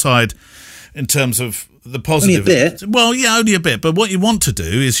wrong side in terms of the positive. Only a bit. Well, yeah, only a bit. But what you want to do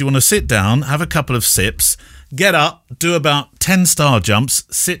is you want to sit down, have a couple of sips, get up, do about 10 star jumps,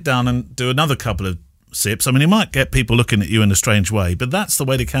 sit down and do another couple of sips. I mean, you might get people looking at you in a strange way, but that's the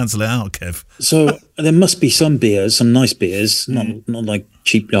way to cancel it out, Kev. So there must be some beers, some nice beers, not like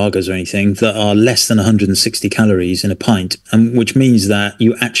cheap lagers or anything, that are less than 160 calories in a pint, and which means that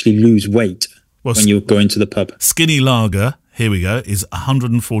you actually lose weight when you go into the pub. Skinny lager, here we go, is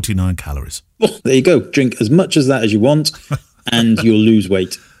 149 calories. Well, there you go. Drink as much as that as you want, and you'll lose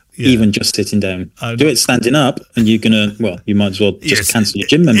weight. Even just sitting down. Do it standing up, and you're gonna. Well, you might as well just cancel your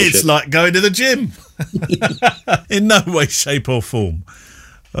gym membership. It's like going to the gym. In no way, shape, or form.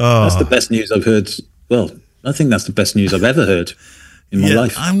 Oh. That's the best news I've heard. Well, I think that's the best news I've ever heard in my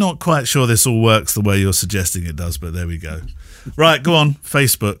life. I'm not quite sure this all works the way you're suggesting it does, but there we go. Right, go on.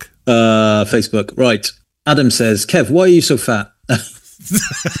 Facebook. Facebook. Right. Adam says, Kev, why are you so fat?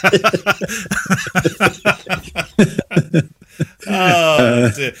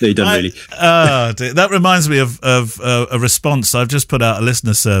 Oh, dear. No, you don't really. Oh, dear. That reminds me of a response. I've just put out a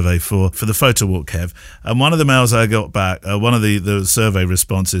listener survey for the photo walk, Kev, and one of the mails I got back, one of the survey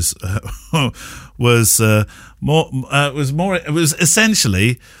responses was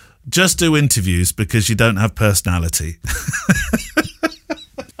essentially just do interviews because you don't have personality.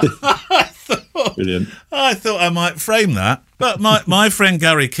 Brilliant. I thought I might frame that, but my friend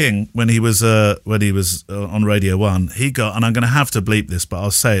Gary King, when he was on Radio 1, he got, and I'm going to have to bleep this, but I'll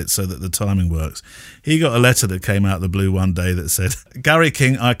say it so that the timing works. He got a letter that came out of the blue one day that said, "Gary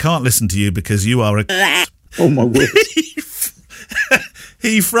King, I can't listen to you because you are a." Oh my word!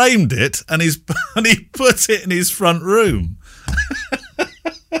 He framed it and he put it in his front room.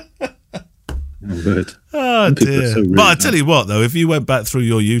 Oh, good. Oh, dear. So rude, but I tell you what, though, if you went back through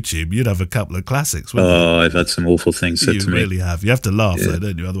your YouTube, you'd have a couple of classics, wouldn't you? I've had some awful things said to me. You really have. You have to laugh, though,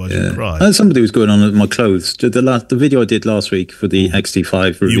 don't you? Otherwise you'll cry. I had somebody was going on at my clothes. The video I did last week for the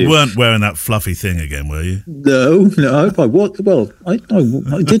XT5 review. You weren't wearing that fluffy thing again, were you? No. I walked. Well, I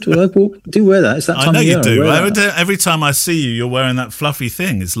did. I do wear that. It's that time I know of year. you do. Every time I see you, you're wearing that fluffy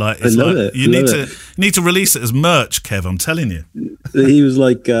thing. It's like you need to release it as merch, Kev. I'm telling you. He was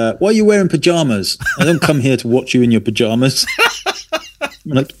like, "Why are you wearing pajamas? I don't come here to watch you in your pajamas." I'm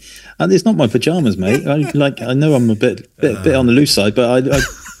like, it's not my pajamas, mate. I know I'm a bit on the loose side, but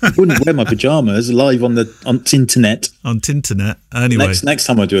I wouldn't wear my pajamas live on Tinternet. On Tinternet, anyway. Next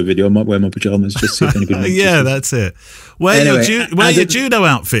time I do a video, I might wear my pajamas just to see if anybody. Yeah, that's it. Wear your judo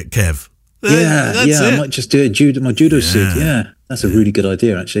outfit, Kev. I might just do my judo suit. Yeah, that's a really good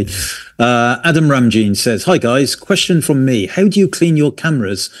idea, actually. Adam Ramjean says, "Hi guys, question from me. How do you clean your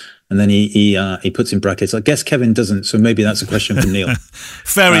cameras?" And then he puts in brackets, I guess Kevin doesn't, so maybe that's a question for Neil.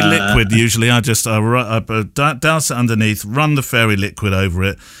 Fairy liquid, usually. I douse it underneath, run the fairy liquid over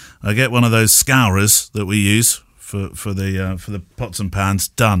it. I get one of those scourers that we use for the pots and pans.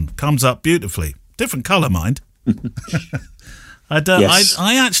 Done. Comes up beautifully. Different colour, mind.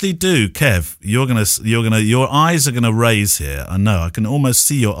 I actually do, Kev. Your eyes are gonna raise here. I know. I can almost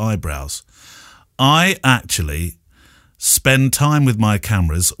see your eyebrows. I actually spend time with my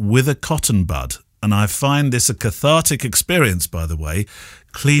cameras with a cotton bud, and I find this a cathartic experience, by the way,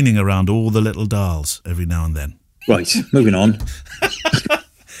 cleaning around all the little dials every now and then. Right, moving on.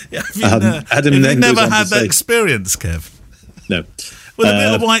 Have you never had that experience, Kev? No. With a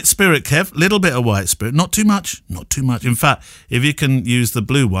bit of white spirit, Kev, little bit of white spirit, not too much. In fact, if you can use the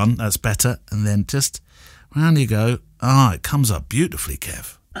blue one, that's better, and then just Round you go. It comes up beautifully,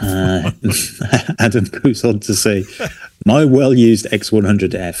 Kev. Adam goes on to say, my well-used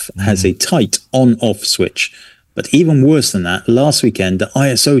X100F has a tight on-off switch. But even worse than that, last weekend, the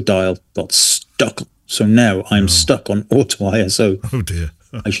ISO dial got stuck. So now I'm stuck on auto ISO. Oh, dear.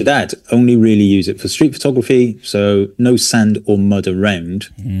 I should add, only really use it for street photography, so no sand or mud around.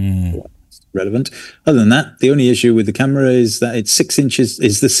 Relevant. Other than that, the only issue with the camera is that it's 6 inches,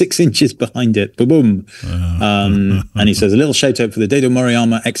 is the 6 inches behind it. Boom. And he says, a little shout out for the Dado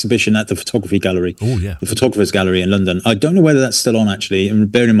Moriyama exhibition at the Photography Gallery. Oh, yeah. The Photographers Gallery in London. I don't know whether that's still on, actually. And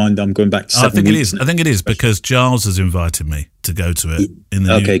bear in mind, I'm going back to 7 weeks. I think it is because Giles has invited me to go to it in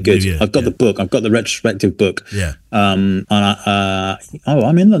the good. new year. I've got the book. I've got the retrospective book. Yeah. And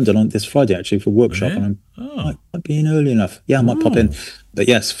I'm in London on this Friday, actually, for a workshop. And I might be in early enough. Yeah, I might pop in. But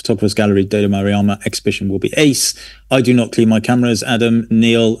yes, Photographers Gallery, Dado Moriyama exhibition will be ace. I do not clean my cameras. Adam,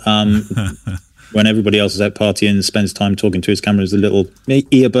 Neil, when everybody else is out partying, spends time talking to his cameras, the little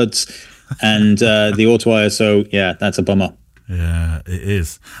earbuds, and the auto ISO. Yeah, that's a bummer. Yeah, it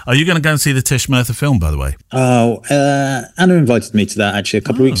is. Are you going to go and see the Tish Murtha film, by the way? Oh, Anna invited me to that actually a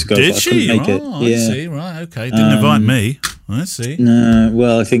couple of weeks ago. Did but she? I couldn't make it. I see. Right, okay. Didn't invite me. I see. No,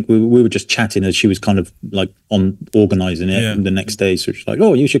 well, I think we were just chatting as she was kind of like on organising it the next day. So she's like,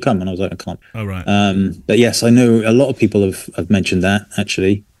 "Oh, you should come," and I was like, "I can't." Oh, right. But yes, I know a lot of people have mentioned that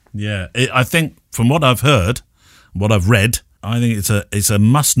actually. Yeah, I think from what I've heard, what I've read, I think it's a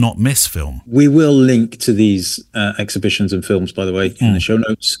must not miss film. We will link to these exhibitions and films, by the way, in the show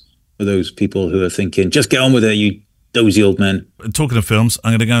notes for those people who are thinking, just get on with it, you dozy old men. Talking of films,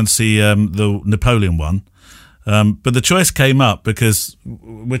 I'm going to go and see the Napoleon one. But the choice came up because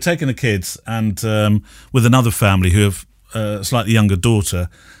we're taking the kids and with another family who have a slightly younger daughter,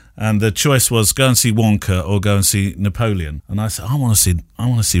 and the choice was go and see Wonka or go and see Napoleon. And I said, I want to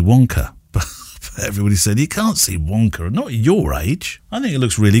see Wonka. But everybody said, you can't see Wonka, not at your age. I think it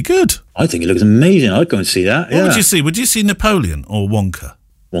looks really good. I think it looks amazing. I'd go and see that. What would you see? Would you see Napoleon or Wonka?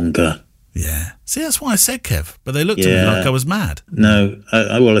 Wonka. Yeah. See, that's why I said Kev, but they looked at me like I was mad. No,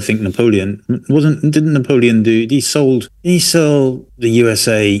 I think Napoleon didn't Napoleon he sold the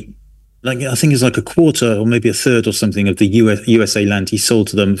USA, like I think it's like a quarter or maybe a third or something of the USA land he sold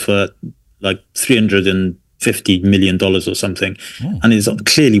to them for like $350 million or something. And it's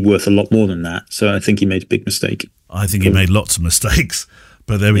clearly worth a lot more than that. So I think he made a big mistake. I think he made lots of mistakes.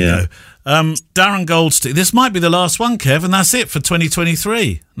 But there we go. Darren Goldstein. This might be the last one, Kev, and that's it for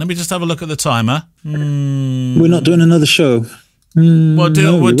 2023. Let me just have a look at the timer. We're not doing another show. Do you want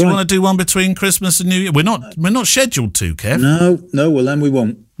to do one between Christmas and New Year? We're not scheduled to, Kev. No. Well, then we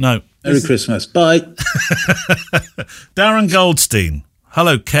won't. No. Merry Christmas. Bye. Darren Goldstein.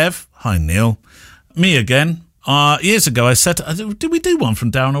 Hello, Kev. Hi, Neil. Me again. Years ago, I said, did we do one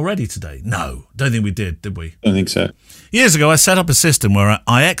from Darren already today? No, don't think we did we? Don't think so. Years ago, I set up a system where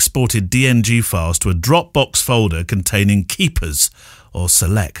I exported DNG files to a Dropbox folder containing keepers or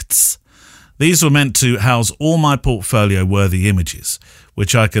selects. These were meant to house all my portfolio-worthy images,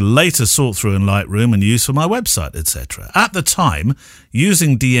 which I could later sort through in Lightroom and use for my website, etc. At the time,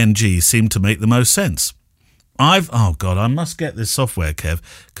 using DNG seemed to make the most sense. I must get this software, Kev,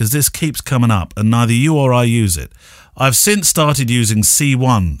 because this keeps coming up and neither you or I use it. I've since started using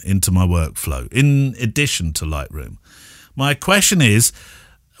C1 into my workflow, in addition to Lightroom. My question is,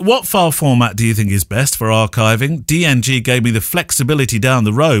 what file format do you think is best for archiving? DNG gave me the flexibility down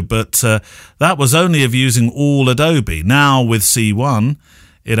the road, but that was only of using all Adobe. Now with C1,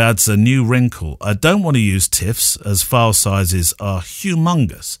 it adds a new wrinkle. I don't want to use TIFFs as file sizes are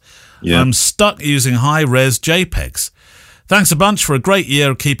humongous. Yeah. I'm stuck using high-res JPEGs. Thanks a bunch for a great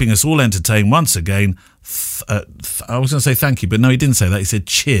year of keeping us all entertained once again. I was going to say thank you, but no, he didn't say that. He said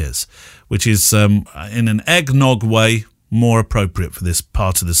cheers, which is, in an eggnog way, more appropriate for this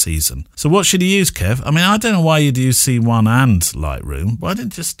part of the season. So what should you use, Kev? I mean, I don't know why you'd use C1 and Lightroom. Why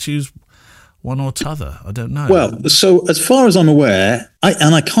didn't you just choose one or t'other? I don't know. Well, so as far as I'm aware,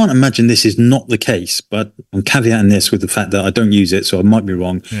 I can't imagine this is not the case, but I'm caveating this with the fact that I don't use it, so I might be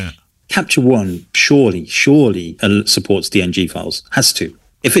wrong. Yeah. Capture One surely supports DNG files. Has to.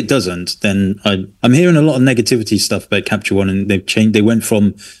 If it doesn't, then I'm hearing a lot of negativity stuff about Capture One, and they've changed. They went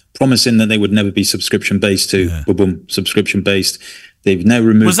from promising that they would never be subscription based to boom, subscription based. They've now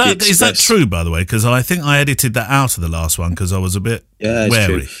removed. Is that true, by the way? Because I think I edited that out of the last one because I was a bit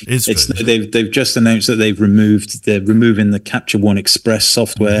wary. It's true. They've just announced that they're removing the Capture One Express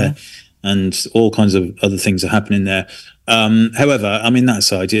software, and all kinds of other things are happening there. However, I mean, that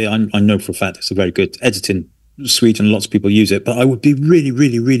aside, I know for a fact it's a very good editing suite and lots of people use it, but I would be really,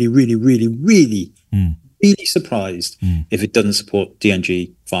 really, really, really, really, really, really surprised if it doesn't support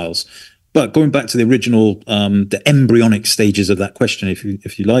DNG files. But going back to the original, the embryonic stages of that question, if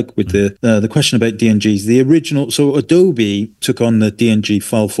you like, with the question about DNGs, the original. So Adobe took on the DNG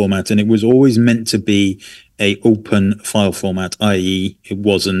file format, and it was always meant to be a open file format, i.e., it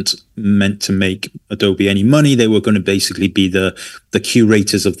wasn't meant to make Adobe any money. They were going to basically be the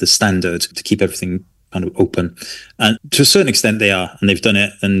curators of the standard to keep everything kind of open, and to a certain extent they are, and they've done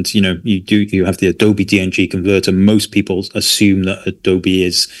it. And you have the Adobe DNG converter. Most people assume that Adobe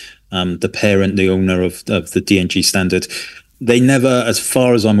is the parent, the owner of the DNG standard. They never, as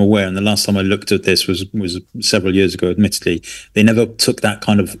far as I'm aware, and the last time I looked at this was several years ago, admittedly, they never took that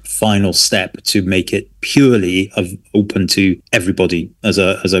kind of final step to make it purely open to everybody as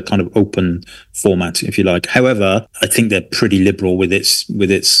a kind of open format, if you like. However, I think they're pretty liberal with its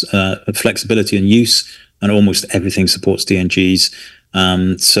flexibility and use, and almost everything supports DNGs.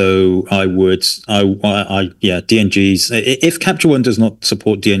 So DNGs. If Capture One does not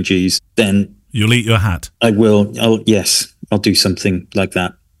support DNGs, then you'll eat your hat. I will. I'll do something like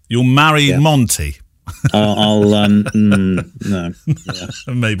that. You'll marry Monty. No. Yeah.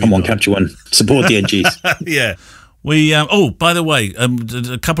 Maybe. Come on, not. Capture One. Support DNGs. Yeah. We. By the way,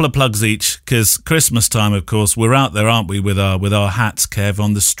 a couple of plugs each, because Christmas time, of course, we're out there, aren't we, with our hats, Kev,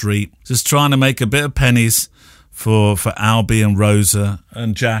 on the street, just trying to make a bit of pennies for Albie and Rosa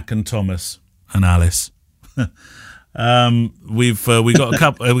and Jack and Thomas and Alice. We got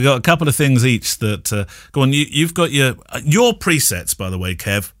a couple of things each that go on. You've got your presets, by the way,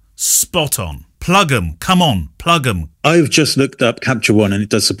 Kev. Spot on. Plug them. Come on, plug them. I've just looked up Capture One, and it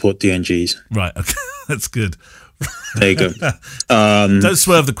does support DNGs. Right. Okay, that's good. There you go. Don't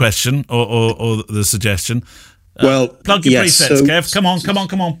swerve the question or the suggestion. Well, plug your presets, Kev. Come on.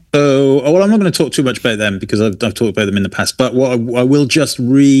 So, I'm not going to talk too much about them because I've talked about them in the past. But what I will just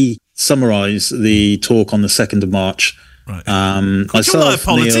summarize the talk on the 2nd of March. Right. You're like a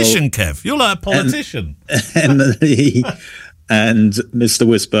politician, Kev. You're like a politician. Emily and Mr.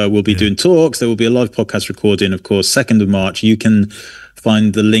 Whisper will be doing talks. There will be a live podcast recording, of course, 2nd of March. You can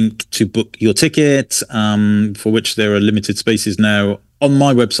find the link to book your ticket, for which there are limited spaces now, on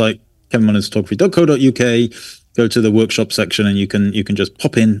my website, kevinmullinsphotography.co.uk. Go to the workshop section, and you can just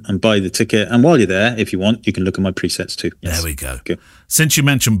pop in and buy the ticket. And while you're there, if you want, you can look at my presets too. Yes. There we go. Okay. Since you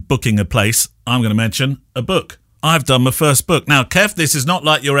mentioned booking a place, I'm going to mention a book. I've done my first book. Now, Kev, this is not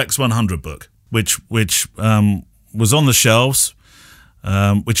like your X100 book, which was on the shelves,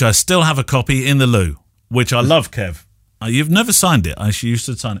 which I still have a copy in the loo, which I love, Kev. You've never signed it. I used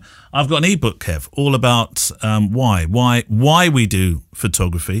to sign it. I've got an ebook, Kev, all about why we do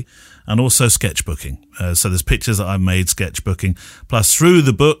photography, and also sketchbooking. So there's pictures that I've made sketchbooking, plus through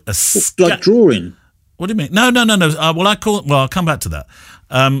the book like drawing. What do you mean? No. I'll come back to that.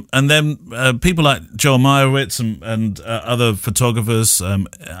 And then people like Joel Meyerowitz and other photographers.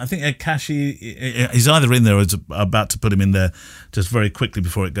 I think Ed Cashy, he's either in there or is about to put him in there just very quickly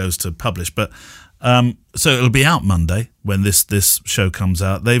before it goes to publish. But so it'll be out Monday when this show comes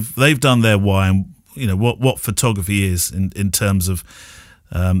out. They've done their why and what photography is in terms of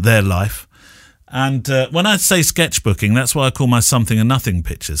their life. And when I say sketchbooking, that's why I call my something and nothing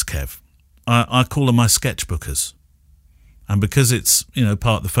pictures, Kev. I call them my sketchbookers. And because it's,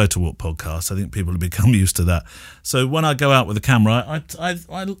 part of the Photo Walk podcast, I think people have become used to that. So when I go out with a camera,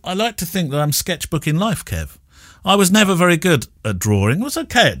 I like to think that I'm sketchbooking life, Kev. I was never very good at drawing. I was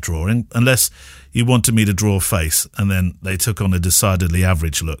okay at drawing, unless you wanted me to draw a face, and then they took on a decidedly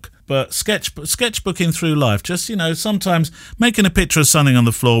average look. But sketchbooking through life, just, sometimes making a picture of something on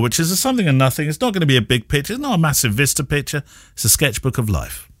the floor, which is a something and nothing. It's not going to be a big picture. It's not a massive vista picture. It's a sketchbook of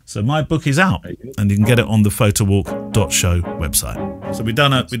life. So my book is out, and you can get it on the photowalk.show website. So we've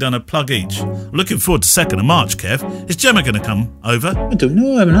done a plug each. Looking forward to 2nd of March, Kev. Is Gemma going to come over? I don't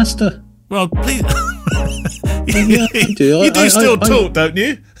know. I haven't asked her. Well, please. Yeah, I do. You do still talk, don't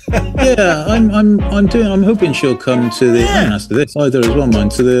you? Yeah, I'm hoping she'll come to the. I haven't asked her this either as well, mine,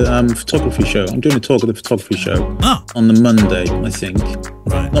 to the photography show. I'm doing a talk at the photography show on the Monday, I think.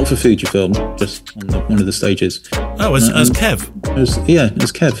 Right. Not for Fujifilm, just on one of the stages. Oh, as Kev. As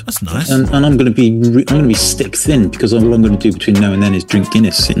Kev. That's nice. And I'm going to be stick thin, because all I'm going to do between now and then is drink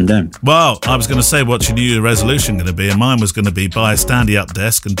Guinness sitting down. Well, I was going to say what's your New Year resolution going to be, and mine was going to be buy a standy-up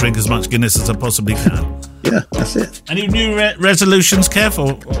desk and drink as much Guinness as I possibly can. Yeah, that's it. Any new resolutions, Kev?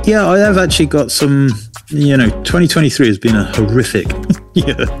 Yeah, I have actually got some. 2023 has been a horrific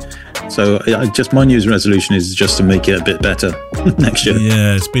year So my New Year's resolution is just to make it a bit better next year.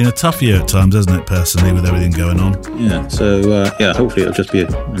 Yeah, it's been a tough year at times, hasn't it, personally, with everything going on? Yeah, so hopefully it'll just be a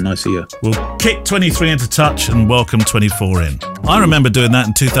nice year. We'll kick 23 into touch and welcome 24 in. I remember doing that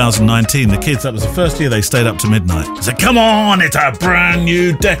in 2019. The kids, that was the first year they stayed up to midnight. I said, come on, it's a brand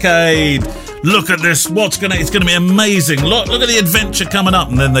new decade. Look at this. It's going to be amazing. Look at the adventure coming up.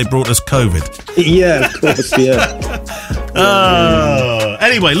 And then they brought us COVID. Yeah, of course, yeah.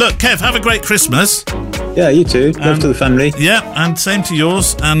 Anyway, look, Kev, have a great Christmas. Yeah, you too. Love to the family. Yeah, and same to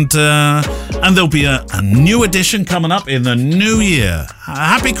yours. And there'll be a new edition coming up in the new year.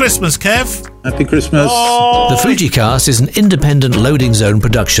 Happy Christmas, Kev. Happy Christmas. The Fujicast is an independent Loading Zone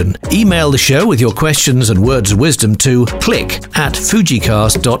production. Email the show with your questions and words of wisdom to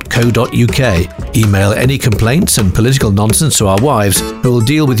click@fujicast.co.uk. Email any complaints and political nonsense to our wives, who will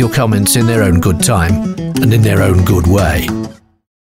deal with your comments in their own good time and in their own good way.